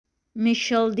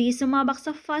Michelle D. sumabak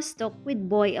sa Fast Talk with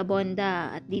Boy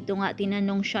Abunda at dito nga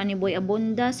tinanong siya ni Boy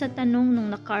Abunda sa tanong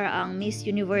nung nakaraang Miss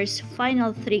Universe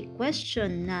Final 3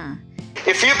 question na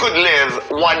if you could live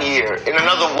 1 year in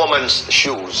another woman's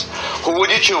shoes, who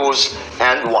would you choose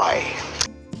and why?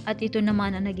 At ito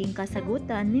naman ang naging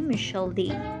kasagutan ni Michelle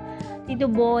D.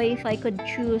 Tito Boy, if I could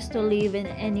choose to live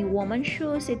in any woman's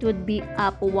shoes, it would be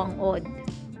Apo Wang-od.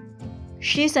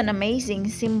 She's an amazing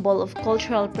symbol of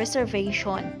cultural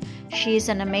preservation. She is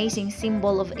an amazing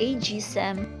symbol of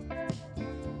ageism.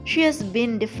 She has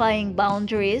been defying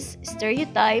boundaries,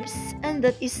 stereotypes, and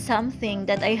that is something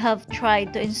that I have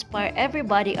tried to inspire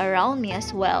everybody around me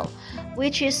as well,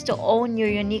 which is to own your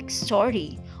unique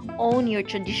story, own your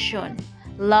tradition,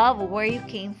 love where you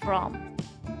came from,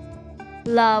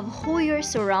 love who you're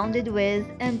surrounded with,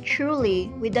 and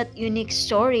truly, with that unique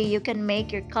story, you can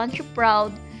make your country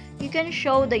proud. You can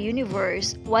show the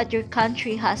universe what your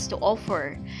country has to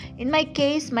offer. In my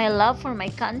case, my love for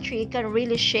my country can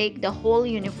really shake the whole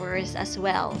universe as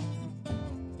well.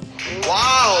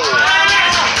 Wow!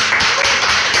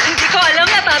 Hindi ko alam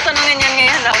na tatanungin niya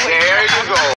ngayon ako.